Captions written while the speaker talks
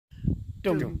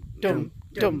dum, dum,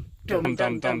 dum, dum,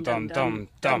 dum, dum, dum, dum,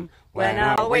 dum. When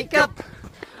I wake up,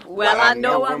 well, I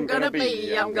know I'm gonna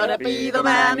be the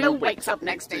man who wakes up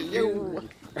next to you.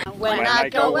 And when I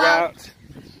go out,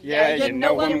 yeah, you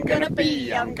know I'm gonna be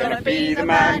the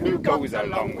man who goes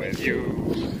along with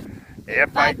you.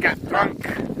 If I get drunk,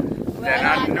 then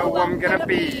I know I'm gonna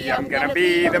be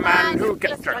the man who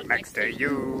gets drunk next to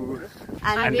you.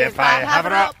 And if I have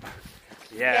it up,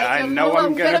 yeah, I know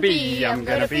I'm gonna be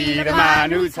the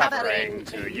man who's hovering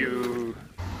to you.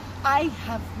 I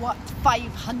have walked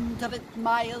 500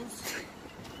 miles.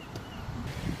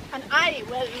 And I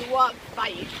will walk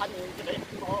 500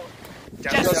 more.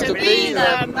 Just to be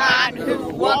the man who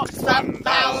walks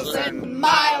 1,000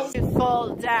 miles. To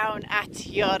fall down at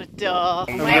your door.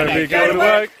 When I go to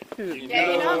work,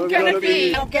 I'm gonna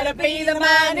be the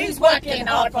man who's working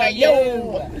hard for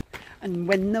you. And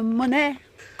when the money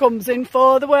comes in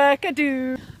for the work I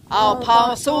do, I'll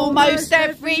pass almost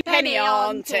every penny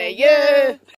on to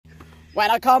you. When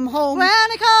I come home,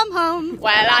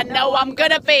 well, I know I'm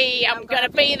gonna be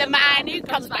the man who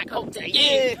comes back home to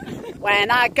you.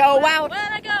 When I go out,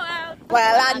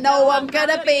 well, I know I'm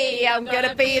gonna be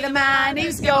the man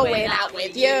who's going out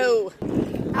with you.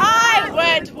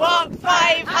 I would walk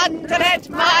 500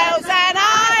 miles and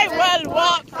I will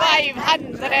walk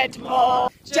 500 more.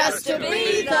 Just to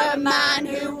be the man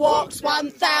who walks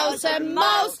 1,000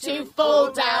 miles to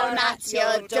fall down at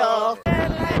your door.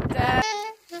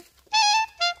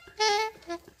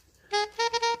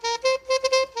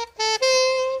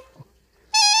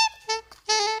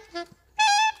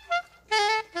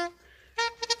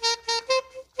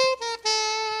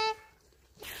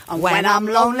 And when I'm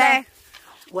lonely,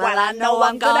 well, I know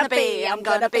I'm gonna be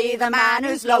the man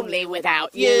who's lonely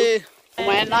without you.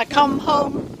 When I come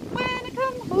home,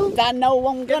 I know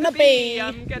I'm gonna be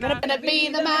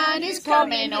the man who's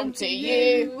coming home to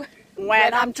you.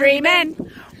 When I'm dreaming,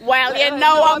 well, you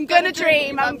know I'm gonna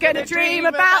dream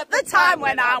about the time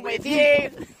when I'm with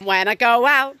you. When I go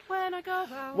out,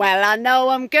 well, I know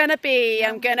I'm gonna be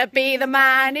the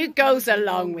man who goes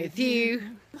along with you.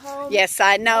 Yes,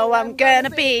 I know I'm gonna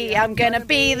be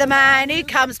the man who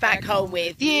comes back home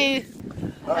with you.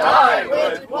 I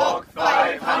would walk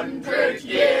 500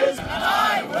 years, and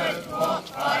I would walk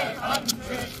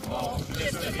 500 more,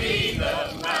 just to be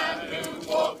the man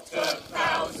who walked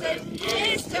 1,000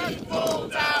 years to fall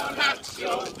down at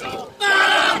your door.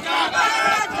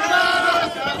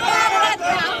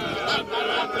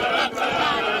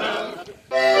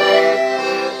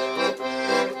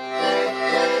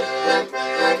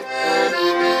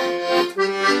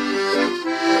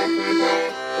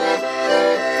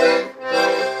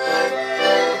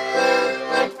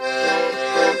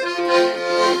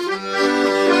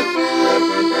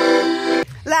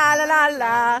 La la la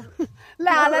la,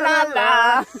 la la la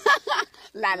la,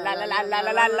 la la la la la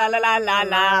la la la la la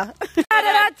la. La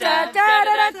la la la,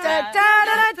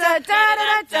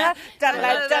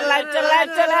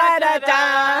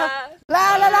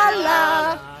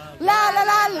 la la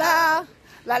la la,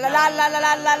 la la la la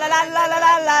la la la la la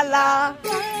la la la.